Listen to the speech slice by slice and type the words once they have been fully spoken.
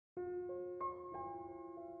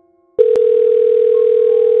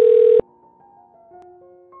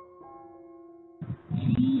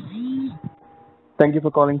Thank you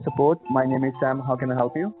for calling support. My name is Sam. How can I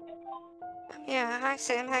help you? Yeah, hi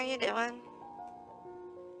Sam, how you doing?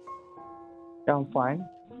 Yeah, I'm fine.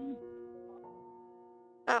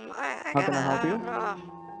 I How got can I help you?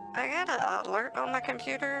 I got a alert on my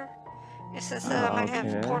computer. It says I might have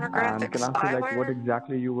Okay. And pornographic can I ask you like what spyware.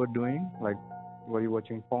 exactly you were doing? Like, were you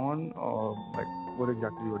watching porn or like what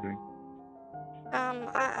exactly you were doing?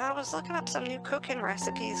 I was looking up some new cooking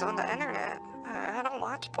recipes on the internet. I don't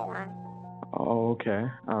watch porn. Oh, okay.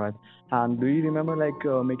 All right. And do you remember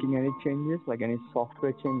like making any changes, like any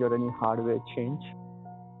software change or any hardware change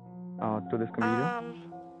to this computer?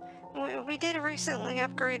 Um, we did recently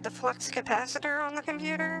upgrade the flux capacitor on the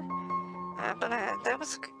computer, but that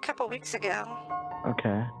was a couple weeks ago.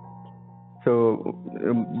 Okay. So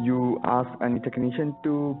you asked any technician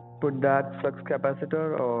to put that flux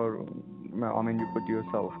capacitor, or I mean you put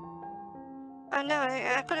yourself? No,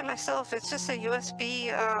 I put it myself. It's just a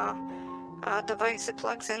USB device that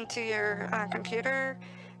plugs into your computer,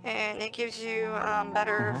 and it gives you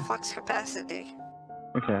better Uh-huh. flux capacity.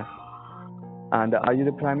 Okay. And are you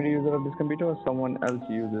the primary user of this computer or someone else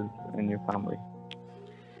uses in your family?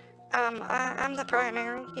 I'm the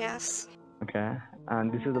primary, yes. Okay.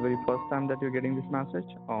 And this is the very first time that you're getting this message?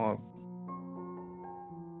 Or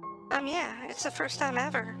Yeah, it's the first time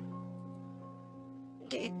ever.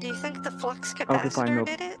 Do you think the flux okay, fine, capacitor no.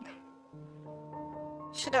 did it?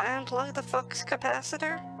 Should I unplug the flux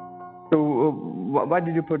capacitor? So why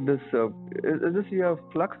did you put this? Is this your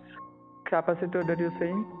flux capacitor that you're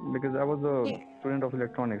saying? Because I was a Yeah, student of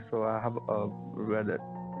electronics, so I have read it.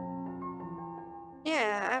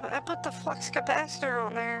 yeah, I put the flux capacitor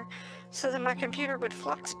on there so that my computer would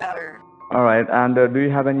flux better. All right. And do you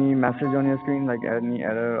have any message on your screen, like any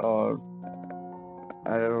error or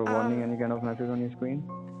warning, Um, any kind of message on your screen?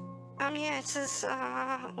 yeah, it says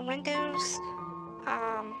Windows,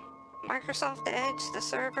 um, Microsoft Edge, the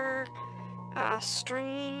server,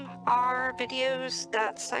 stream our videos.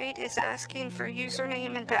 That site is asking for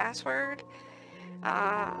username and password.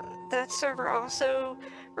 Uh, that server also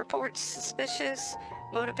reports suspicious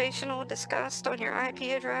motivational disgust on your IP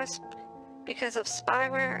address because of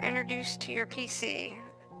spyware introduced to your PC.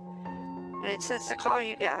 And it says to call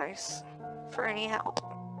you guys for any help.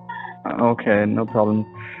 Okay, no problem.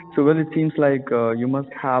 So, well, it seems like you must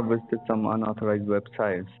have visited some unauthorized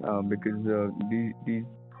websites because these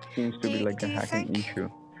seems to be like Do a you hacking think issue.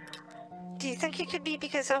 it could be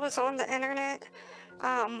because I was on the internet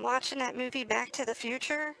watching that movie Back to the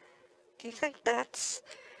Future? Do you think that's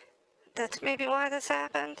maybe why this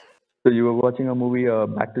happened? So, you were watching a movie,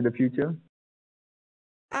 Back to the Future.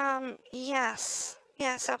 Yes.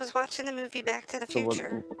 Yes, I was watching the movie Back to the So,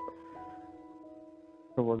 Future.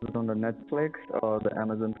 was it on the Netflix or the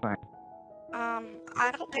Amazon Prime?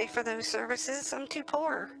 I don't pay for those services. I'm too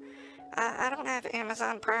poor. I don't have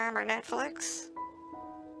Amazon Prime or Netflix.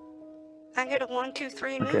 I go to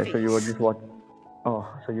 123 Okay, so you were movies. just watch. Oh,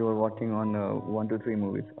 so you were watching on 1, 2, 3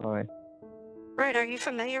 movies. All right. Right, are you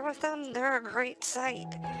familiar with them? They're a great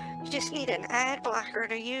site. You just need an ad blocker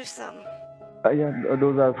to use them. Yeah,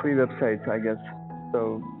 those are free websites, I guess.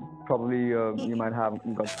 So probably you might have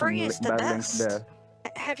got Free some is the bad links best. there.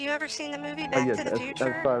 Have you ever seen the movie Back Yes, to the as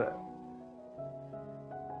Future? far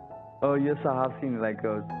yes, I have seen like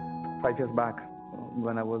 5 years back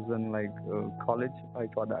when I was in like college. I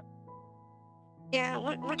saw that. Yeah,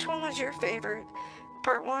 which one was your favorite?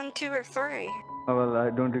 Part 1, 2, or 3? Well, I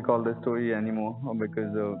don't recall the story anymore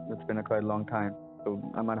because it's been a quite long time. So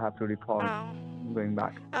I might have to recall Oh, going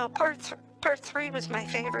back. part 3 was my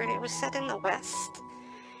favorite. It was set in the West,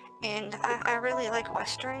 and I really like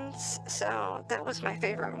Westerns, so that was my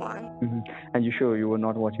favorite one. hmm And you sure you were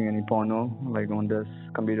not watching any porno like on this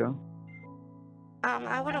computer?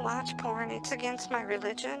 I wouldn't watch porn. It's against my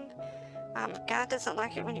religion. God doesn't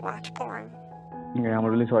like it when you watch porn. Yeah, I'm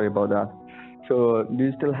really sorry about that. So, do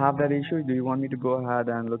you still have that issue? Do you want me to go ahead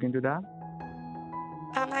and look into that?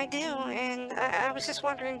 I do, and I was just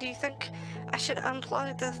wondering, do you think I should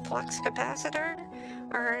unplug the flux capacitor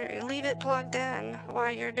or leave it plugged in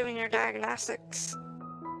while you're doing your diagnostics?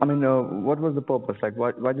 I mean, what was the purpose? Like,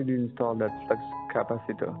 why did you install that flux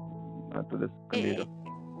capacitor to this computer?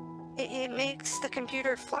 It, it makes the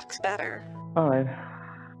computer flux better. All right.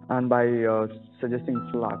 And by suggesting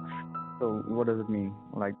flux, so what does it mean?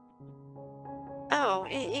 Like, Oh,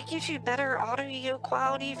 it gives you better audio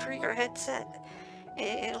quality for your headset.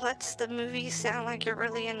 It lets the movie sound like you're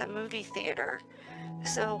really in the movie theater.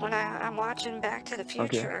 So when I'm watching Back to the okay,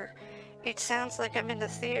 Future, it sounds like I'm in the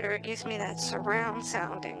theater. It gives me that surround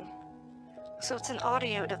sounding. So it's an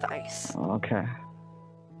audio device. okay,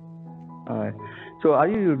 all right. So, are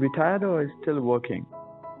you retired or still working?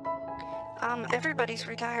 Everybody's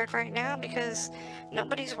retired right now because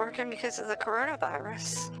nobody's working because of the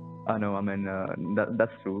coronavirus. No, I mean,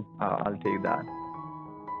 that's true. I'll take that.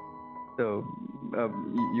 So,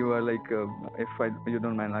 you are like, if you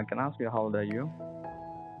don't mind, I can ask you, how old are you?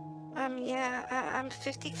 Yeah, I'm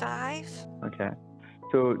 55. Okay.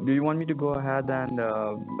 So, do you want me to go ahead and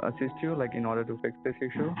assist you, like, in order to fix this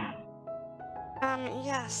issue?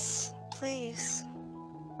 Yes, please.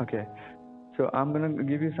 Okay. So, I'm gonna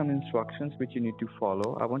give you some instructions which you need to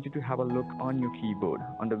follow. I want you to have a look on your keyboard.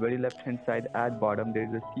 On the very left-hand side at bottom, there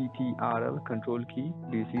is a CTRL control key.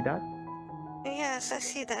 Do you see that? Yes, I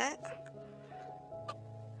see that.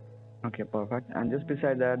 Okay, perfect. And just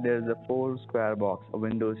beside that, there's a 4 square box, a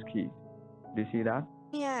Windows key. Do you see that?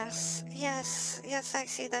 Yes, I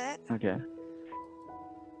see that. Okay.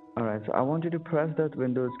 Alright, so I want you to press that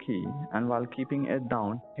Windows key, and while keeping it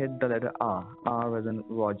down, hit the letter R. R as in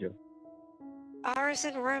Roger. R is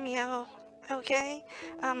in Romeo. Okay.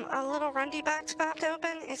 A little rundy box popped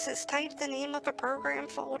open. It says type the name of a program,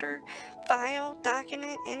 folder, file,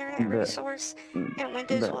 document, internet resource, and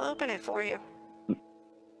Windows will open it for you.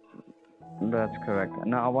 That's correct.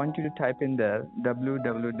 Now I want you to type in there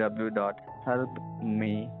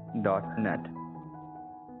www.helpme.net.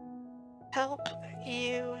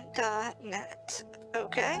 Helpu.net.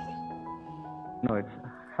 Okay. No, it's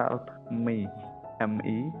helpme,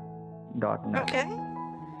 me.net. Okay.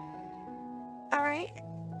 All right.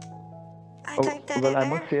 I typed that well, in I there.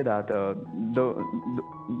 must say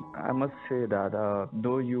that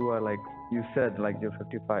though you are like, you said like you're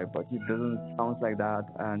 55, but it doesn't sound like that,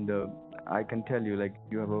 and I can tell you like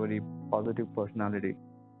you have a very positive personality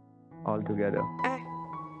altogether,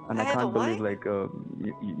 and I can't believe like you're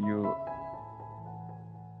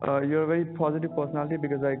a very positive personality,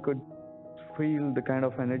 because I could feel the kind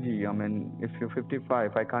of energy. I mean, if you're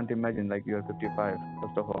 55, I can't imagine like you're 55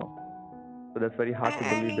 first of all. So that's very hard to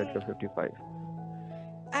believe that you're 55.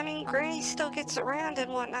 I mean, Granny still gets around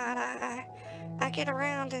and whatnot. I get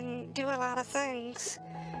around and do a lot of things.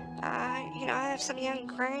 I have some young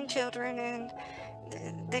grandchildren, and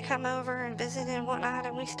they come over and visit and whatnot,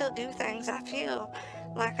 and we still do things. I feel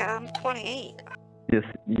like I'm 28. Yes,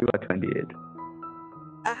 you are 28.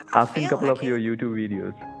 I've seen a couple like of your YouTube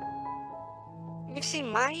videos. You've seen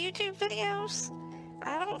my YouTube videos?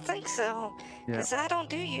 I don't think so, because I don't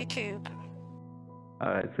do YouTube.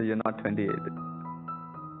 Alright, so you're not 28.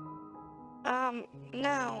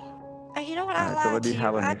 No. You know what? I lied so what do to you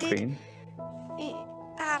have on I your screen?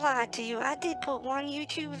 I lied to you. I did put one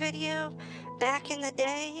YouTube video back in the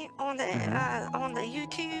day on the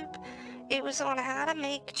YouTube. It was on how to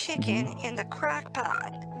make chicken in the crock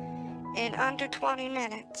pot in under 20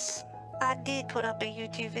 minutes. I did put up a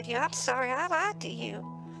YouTube video. I'm sorry, I lied to you.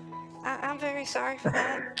 I'm very sorry for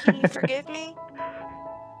that. Can you forgive me?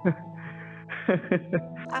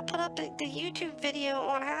 I put up the YouTube video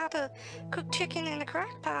on how to cook chicken in the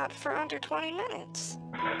crock pot for under 20 minutes.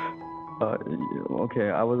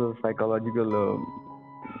 Okay, I was a psychological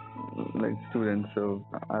like student, so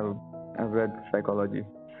I've read psychology,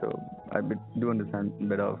 so I do understand a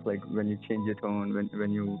bit of like when you change your tone,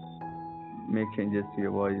 when you make changes to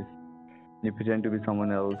your voice, you pretend to be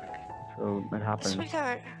someone else, so it happens.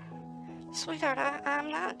 Sweetheart, I'm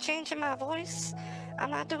not changing my voice. I'm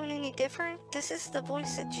not doing any different. This is the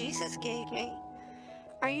voice that Jesus gave me.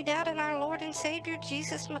 Are you doubting our Lord and Savior,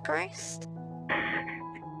 Jesus Christ?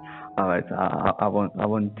 Alright, I won't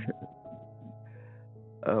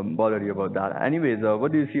bother you about that. Anyways,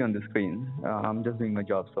 what do you see on the screen? I'm just doing my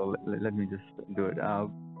job, so let me just do it.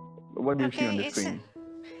 What do you see on the screen?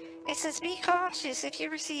 It says, be cautious if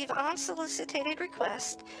you receive unsolicited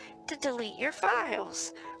requests to delete your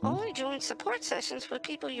files. Only join support sessions with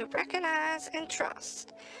people you recognize and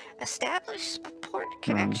trust. Establish support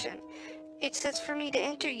connection. It says for me to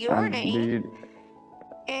enter your name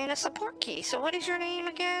and a support key. So what is your name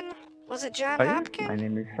again? Was it John Hopkins? My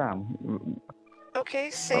name is Sam.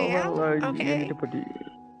 Okay, Sam. Okay. You need to put you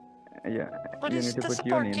need to put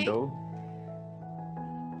your name though.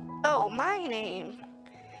 Oh, my name.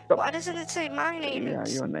 Why doesn't it say my name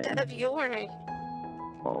instead of your name?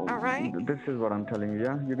 Oh, all right. This is what I'm telling you.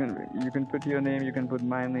 Yeah, you can put your name. You can put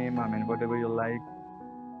my name. I mean, whatever you like.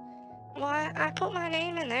 Well, I put my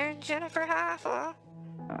name in there, Jennifer Hoffa.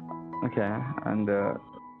 Okay, and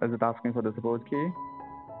is it asking for the support key?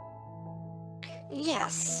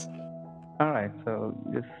 Yes. All right. So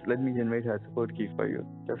just let me generate a support key for you.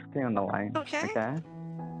 Just stay on the line. Okay. Okay.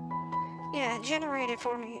 Yeah, generate it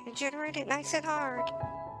for me. Generate it nice and hard.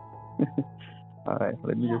 All right,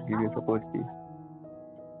 let me just give you a support key.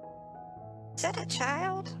 Is that a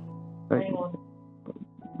child?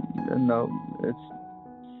 No, it's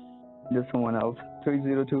Just someone else.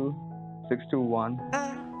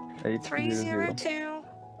 302-621-800. 302.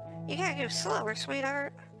 You gotta go slower,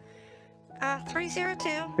 sweetheart.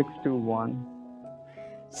 302. 621.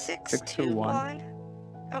 621.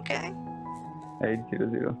 Okay.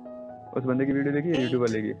 800. उस बंदे की video देखी है YouTube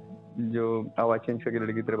वाले की जो आवाज change करके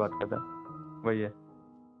लड़की तरह बात करता है वही है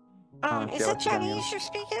Is it Chinese you're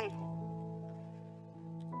speaking?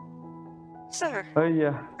 Sir.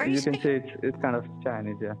 Yeah, you can speaking? say it's kind of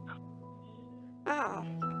Chinese, yeah. Oh.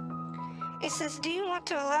 It says, do you want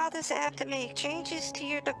to allow this app to make changes to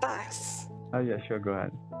your device? Oh yeah, sure, go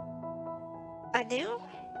ahead. I do?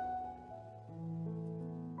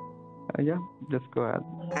 Yeah, just go ahead.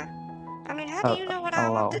 I mean, how do you know what I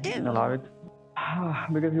want to do? Allow it.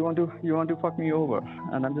 Because you want to fuck me over,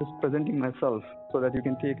 and I'm just presenting myself so that you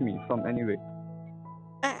can take me from anywhere.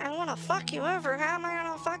 I want to fuck you over. How am I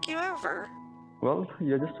gonna fuck you over? Well,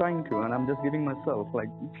 you're just trying to, and I'm just giving myself. Like,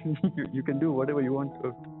 you can do whatever you want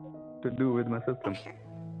to do with my system. Okay.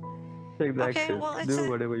 Take the access. Well, Do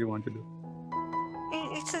whatever you want to do.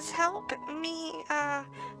 It says help me.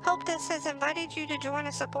 Help desk has invited you to join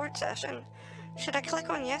a support session. Should I click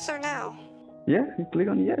on yes or no? Yeah, you click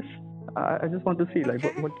on yes. I just want to see like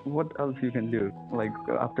what else you can do like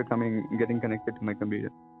after getting connected to my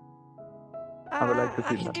computer. I would like to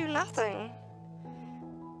see I can do nothing.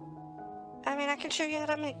 I mean, I can show you how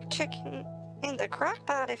to make chicken in the crock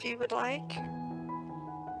pot if you would like.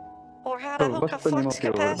 Or how to hook a flux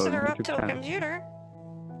capacitor up to a computer.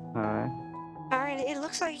 Alright, it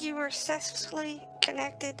looks like you were successfully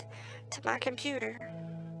connected to my computer.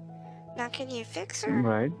 Now can you fix her?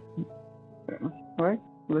 Right.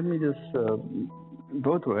 Let me just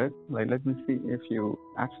go through it. Like, let me see if you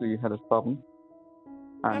actually had a problem.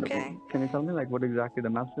 And can you tell me like what exactly the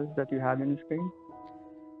message that you had on your screen?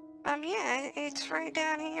 Yeah, it's right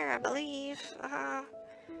down here, I believe.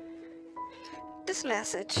 This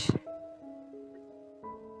message.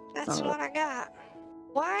 That's what I got.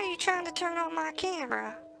 Why are you trying to turn on my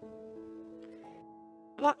camera?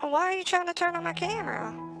 Why are you trying to turn on my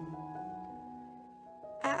camera?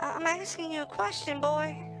 I'm asking you a question,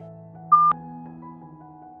 boy.